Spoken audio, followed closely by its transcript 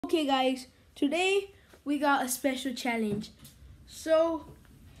Okay guys, today we got a special challenge. So,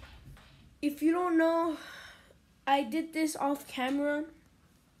 if you don't know, I did this off camera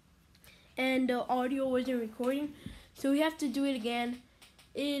and the audio wasn't recording. So we have to do it again.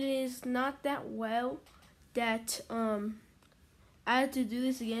 It is not that well that I had to do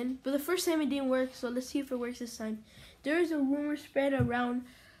this again. But the first time it didn't work, so let's see if it works this time. There is a rumor spread around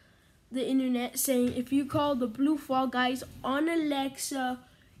the internet saying if you call the Blue Fall Guys on Alexa,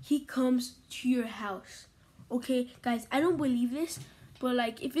 he comes to your house. Okay, guys, I don't believe this, but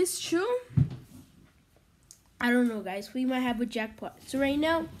like if it's true, I don't know, guys. We might have a jackpot. So right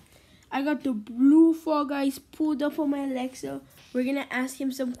now, I got the Blue Fall Guys pulled up on my Alexa. We're gonna ask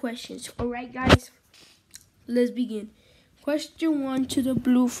him some questions. All right, guys, let's begin. Question 1 to the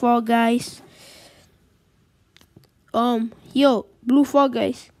Blue Fall Guys. Yo, Blue Fall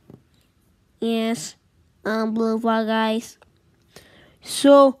Guys. Yes, Blue Fall Guys.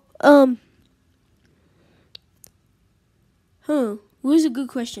 So, where's a good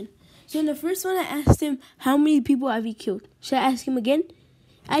question? So in the first one, I asked him, how many people have you killed? Should I ask him again?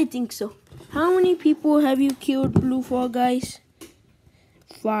 I think so. How many people have you killed, Blue Fall Guys?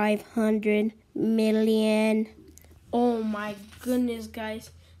 500 million. Oh my goodness,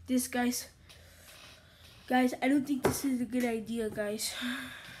 guys. Guys, I don't think this is a good idea, guys.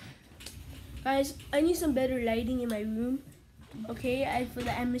 Guys, I need some better lighting in my room. Okay, for the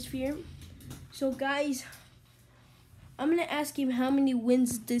atmosphere. So guys, I'm gonna ask him how many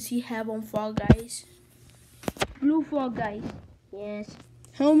wins does he have on Fall Guys. Blue Fall Guys. Yes.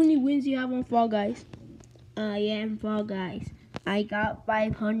 How many wins do you have on Fall Guys? I am Fall Guys. I got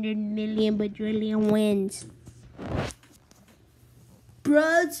 500 million bajillion wins.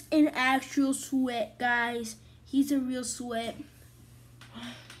 Bruh's an actual sweat, guys. He's a real sweat.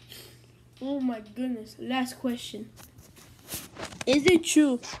 Oh my goodness. Last question. Is it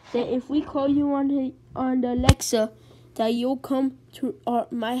true that if we call you on the Alexa, that you'll come to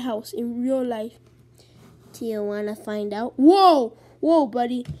my house in real life? Do you want to find out? Whoa! Whoa,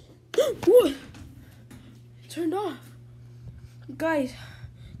 buddy. What? Turned off. Guys,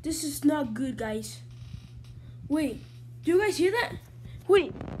 this is not good, guys. Wait, do you guys hear that?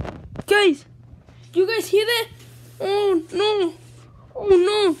 Wait, guys, do you guys hear that? Oh, no. Oh,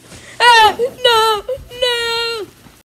 no. Ah, no, no.